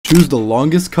choose the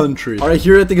longest country. All right,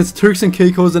 here I think it's Turks and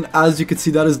Caicos, and as you can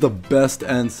see, that is the best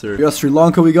answer. We got Sri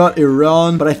Lanka, we got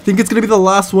Iran, but I think it's gonna be the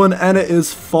last one, and it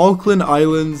is Falkland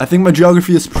Islands. I think my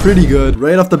geography is pretty good.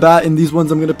 Right off the bat, in these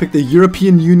ones, I'm gonna pick the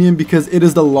European Union because it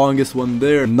is the longest one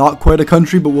there. Not quite a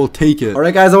country, but we'll take it. All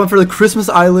right, guys, I went for the Christmas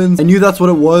Islands. I knew that's what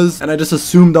it was, and I just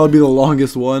assumed that would be the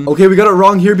longest one. Okay, we got it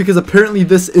wrong here because apparently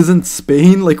this isn't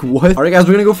Spain. Like, what? All right, guys,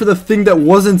 we're gonna go for the thing that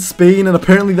wasn't Spain, and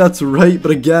apparently that's right,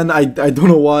 but again, I don't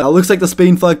know why. That looks like the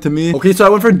Spain flag to me. Okay, so I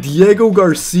went for Diego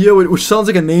Garcia, which sounds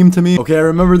like a name to me. Okay, I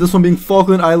remember this one being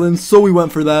Falkland Islands, so we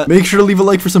went for that. Make sure to leave a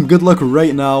like for some good luck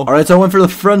right now. All right, so I went for the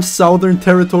French Southern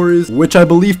Territories, which I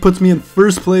believe puts me in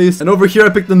first place. And over here, I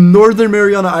picked the Northern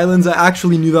Mariana Islands. I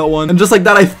actually knew that one. And just like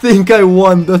that, I think I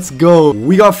won. Let's go.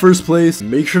 We got first place.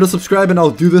 Make sure to subscribe, and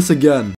I'll do this again.